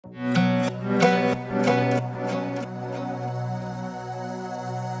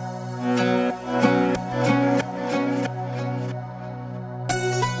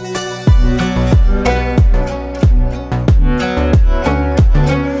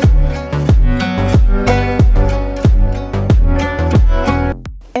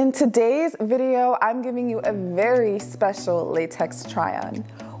video, I'm giving you a very special latex try-on.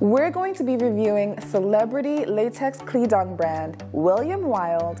 We're going to be reviewing celebrity latex Kleedong brand, William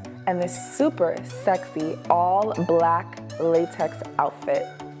Wilde, and this super sexy all black latex outfit.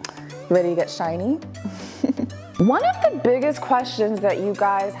 Ready to get shiny? One of the biggest questions that you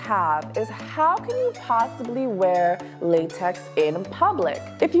guys have is how can you possibly wear latex in public?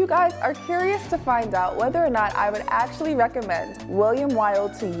 If you guys are curious to find out whether or not I would actually recommend William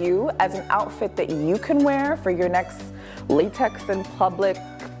Wilde to you as an outfit that you can wear for your next latex in public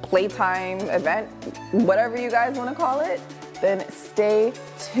playtime event, whatever you guys want to call it, then stay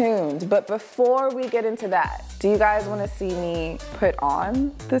tuned. But before we get into that, do you guys want to see me put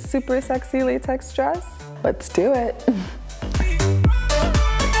on this super sexy latex dress? Let's do it.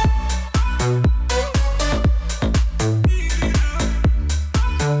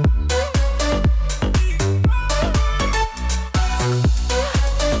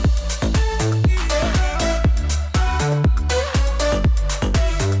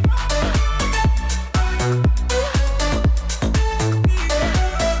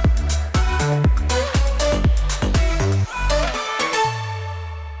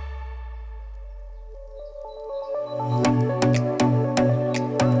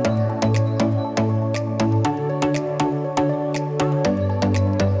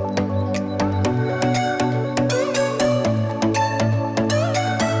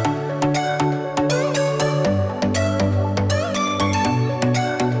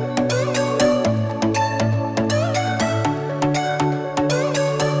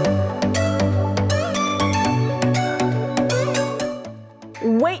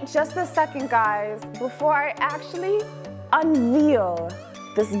 Wait just a second, guys, before I actually unveil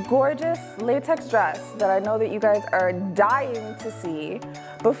this gorgeous latex dress that I know that you guys are dying to see.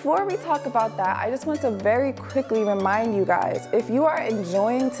 Before we talk about that, I just want to very quickly remind you guys, if you are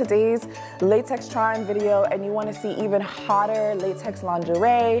enjoying today's latex try-on video and you want to see even hotter latex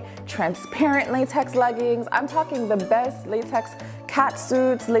lingerie, transparent latex leggings, I'm talking the best latex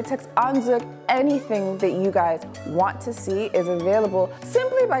catsuits, latex anzuk, anything that you guys want to see is available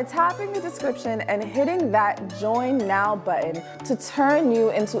simply by tapping the description and hitting that join now button to turn you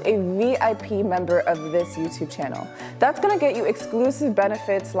into a VIP member of this YouTube channel. That's gonna get you exclusive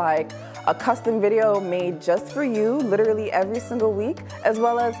benefits like a custom video made just for you literally every single week, as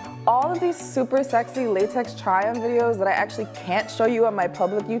well as all of these super sexy latex try-on videos that I actually can't show you on my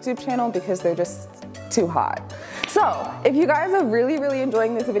public YouTube channel because they're just too hot. So if you guys are really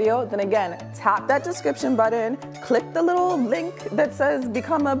enjoying this video, then again, tap that description button, click the little link that says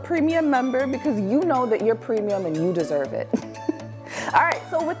become a premium member because you know that you're premium and you deserve it. All right,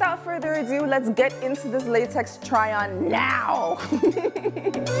 so without further ado, let's get into this latex try-on now.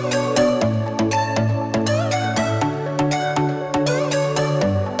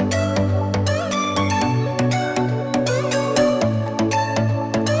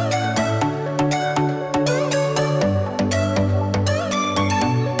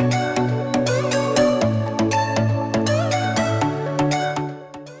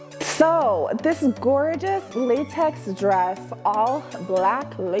 This gorgeous latex dress, all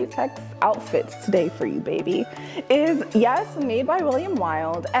black latex outfits today for you, baby, is, yes, made by William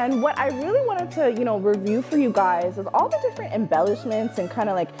Wilde. And what I really wanted to, review for you guys is all the different embellishments and kind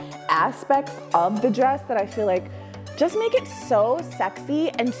of like aspects of the dress that I feel like just make it so sexy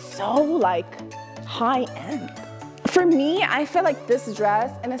and so like high end. For me, I feel like this dress,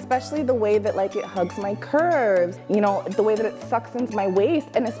 and especially the way that like it hugs my curves, the way that it sucks into my waist,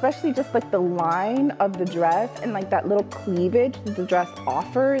 and especially just like the line of the dress and like that little cleavage that the dress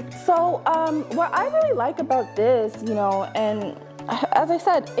offers. So what I really like about this, and as I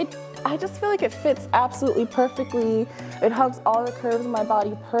said, I just feel like it fits absolutely perfectly. It hugs all the curves of my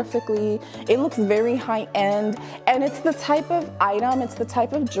body perfectly. It looks very high end, and it's the type of item, it's the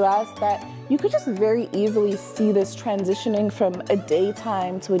type of dress that you could just very easily see this transitioning from a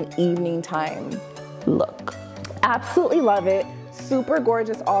daytime to an evening time look. Absolutely love it. Super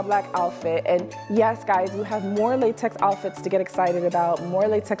gorgeous all black outfit. And yes, guys, you have more latex outfits to get excited about, more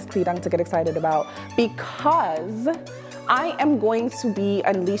latex Kleedong to get excited about, because I am going to be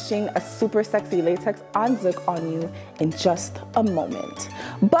unleashing a super sexy latex anzuk on you in just a moment.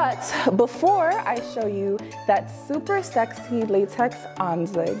 But before I show you that super sexy latex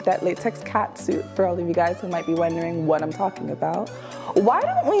anzuk, that latex catsuit, for all of you guys who might be wondering what I'm talking about, why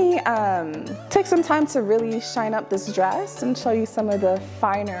don't we take some time to really shine up this dress and show you some of the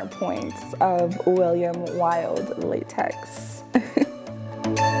finer points of William Wilde latex.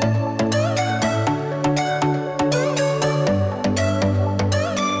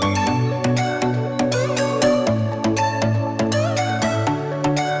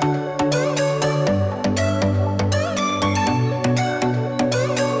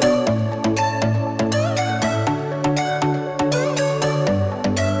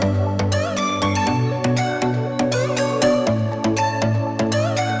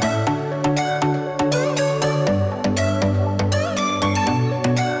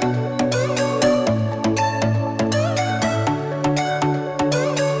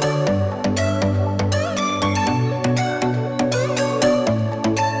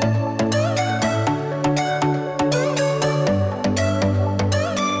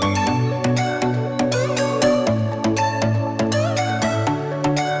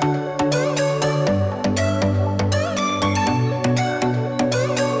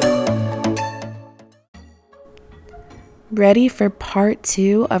 ready for part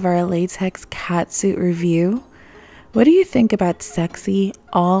 2 of our latex catsuit review? What do you think about sexy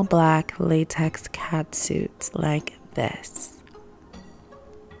all black latex catsuits like this?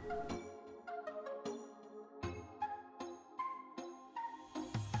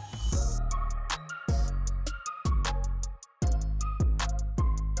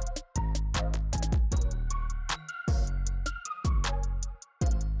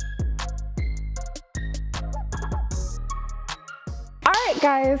 Alright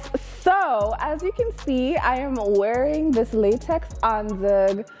guys, so as you can see, I am wearing this latex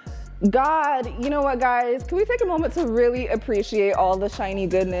anzug. God, you know what guys, can we take a moment to really appreciate all the shiny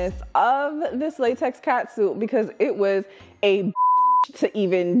goodness of this latex catsuit, because it was a to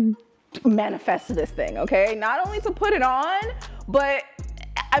even manifest this thing, okay? Not only to put it on, but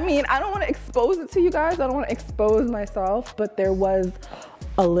I mean, I don't want to expose it to you guys, I don't want to expose myself, but there was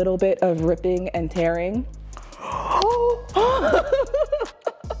a little bit of ripping and tearing.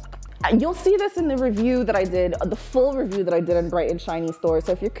 You'll see this in the review that I did, the full review that I did on Bright&ShinyStore.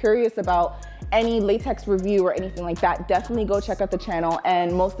 So if you're curious about any latex review or anything like that, definitely go check out the channel,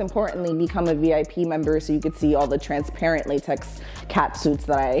 and most importantly, become a VIP member so you could see all the transparent latex catsuits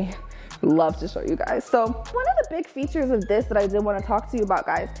that I love to show you guys. So one of the big features of this that I did want to talk to you about,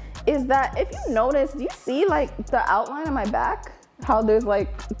 guys, is that if you notice, do you see like the outline of my back? How there's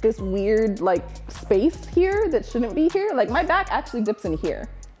like this weird like space here that shouldn't be here? Like my back actually dips in here.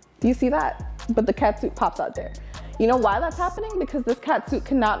 Do you see that? But the catsuit pops out there. You know why that's happening? Because this catsuit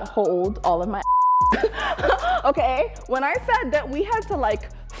cannot hold all of my okay? When I said that we had to like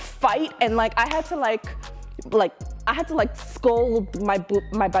fight and like I had to scold my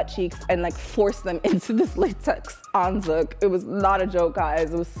butt cheeks and like force them into this latex anzug. It was not a joke,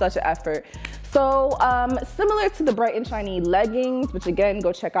 guys. It was such an effort. So similar to the Bright and Shiny leggings, which again,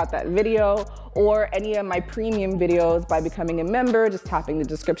 go check out that video, or any of my premium videos by becoming a member, just tapping the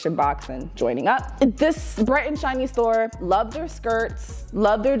description box and joining up. This Bright and Shiny store, love their skirts,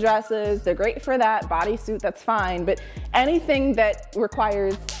 love their dresses. They're great for that. Bodysuit, that's fine. But anything that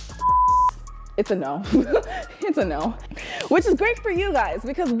requires it's a no. It's a no. Which is great for you guys,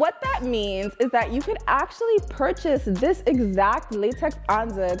 because what that means is that you could actually purchase this exact latex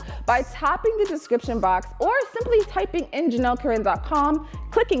anzug by tapping the description box or simply typing in JanelleKaren.com,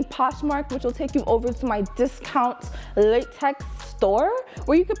 clicking Poshmark, which will take you over to my discount latex store,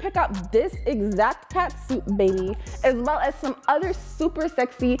 where you can pick up this exact catsuit, baby, as well as some other super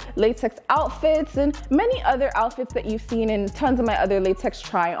sexy latex outfits and many other outfits that you've seen in tons of my other latex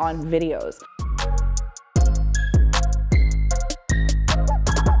try-on videos.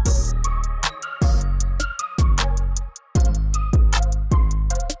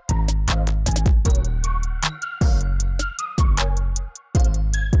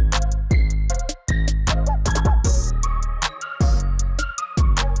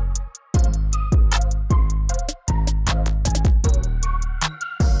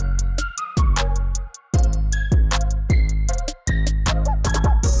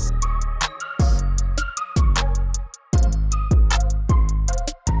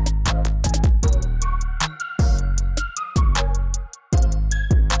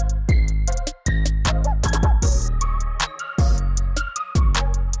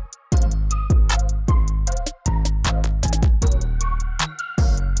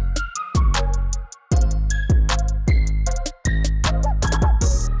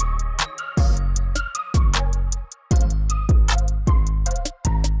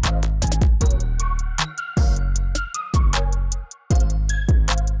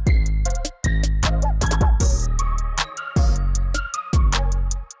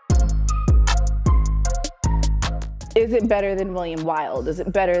 Is it better than William Wilde? Is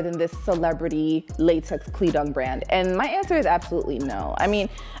it better than this celebrity latex Kleedung brand? And my answer is absolutely no. I mean,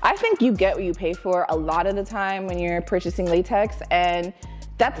 I think you get what you pay for a lot of the time when you're purchasing latex, and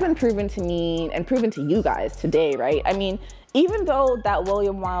that's been proven to me and proven to you guys today, right? I mean, even though that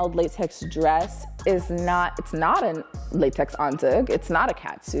William Wilde latex dress is it's not a latex anzug, it's not a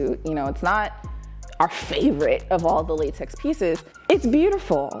catsuit, you know, it's not our favorite of all the latex pieces, it's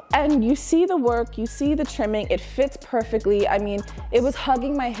beautiful. And you see the work, you see the trimming, it fits perfectly. I mean, it was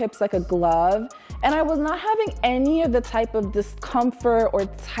hugging my hips like a glove, and I was not having any of the type of discomfort or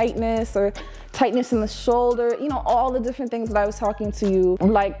tightness or tightness in the shoulder, you know, all the different things that I was talking to you,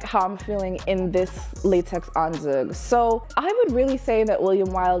 like how I'm feeling in this latex anzug. So I would really say that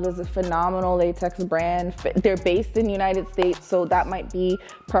William Wilde is a phenomenal latex brand. They're based in the United States, so that might be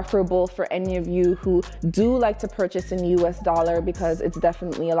preferable for any of you who do like to purchase in US dollar, because it's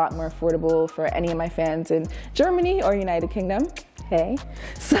definitely a lot more affordable for any of my fans in Germany or United Kingdom. Okay,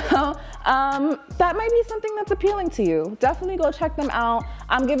 so that might be something that's appealing to you. Definitely go check them out.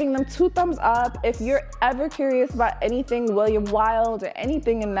 I'm giving them 2 thumbs up. If you're ever curious about anything William Wilde or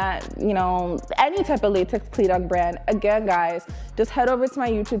anything in that, you know, any type of latex pleat-on brand, again, guys, just head over to my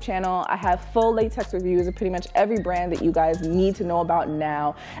YouTube channel. I have full latex reviews of pretty much every brand that you guys need to know about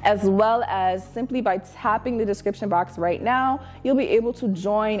now, as well as simply by tapping the description box right now, you'll be able to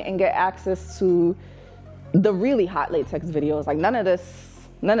join and get access to the really hot latex videos. Like none of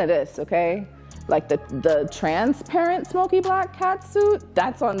this, okay? Like the transparent smoky black catsuit,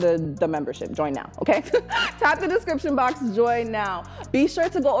 that's on the membership. Join now, okay? Tap the description box, join now. Be sure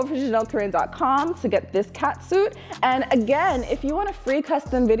to go over to JanelleCorinne.com to get this catsuit. And again, if you want a free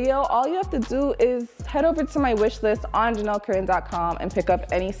custom video, all you have to do is head over to my wish list on JanelleCorinne.com and pick up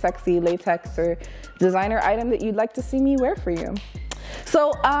any sexy latex or designer item that you'd like to see me wear for you.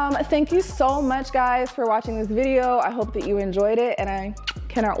 So thank you so much, guys, for watching this video. I hope that you enjoyed it, and I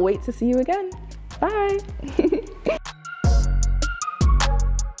cannot wait to see you again. Bye.